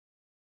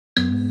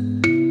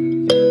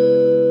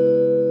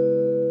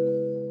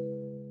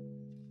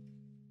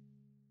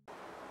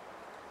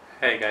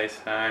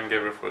guys, I'm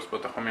Gabriel for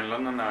Spot a Home in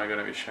London. Now I'm going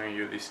to be showing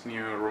you this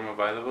new room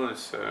available.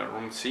 It's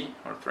room C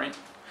or 3.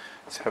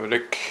 Let's have a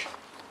look.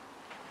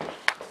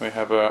 We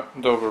have a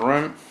double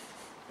room.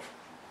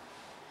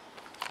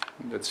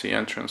 That's the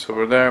entrance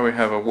over there. We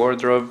have a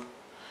wardrobe,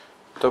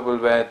 double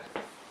bed,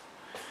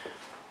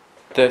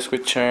 desk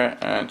with chair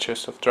and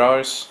chest of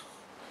drawers.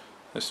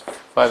 There's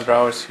 5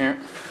 drawers here.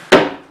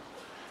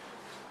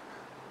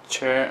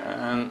 Chair,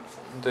 and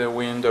the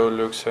window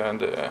looks at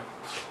the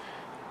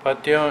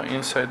patio,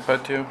 inside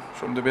patio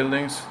from the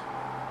buildings.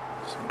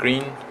 It's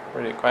green,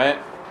 very quiet.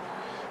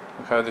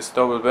 We have this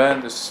double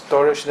bed, there's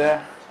storage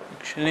there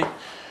actually.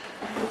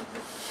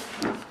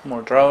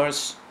 More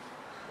drawers.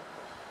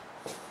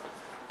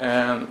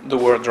 And the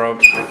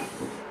wardrobe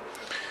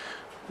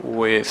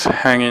with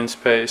hanging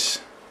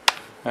space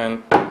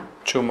and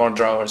 2 more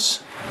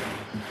drawers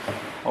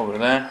over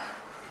there.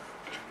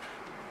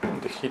 And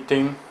the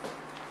heating.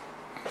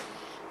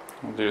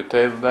 The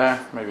table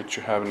there, maybe it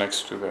should have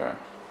next to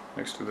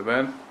the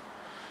bed.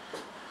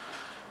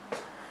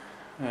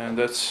 And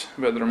that's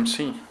bedroom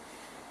C.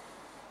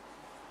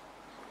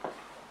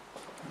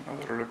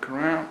 Another look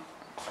around.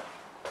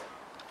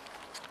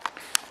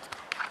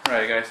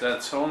 Right guys,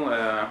 that's all.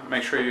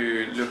 Make sure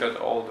you look at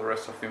all the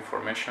rest of the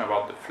information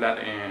about the flat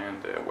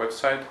in the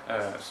website,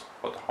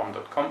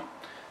 spotahome.com.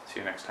 See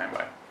you next time,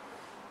 bye.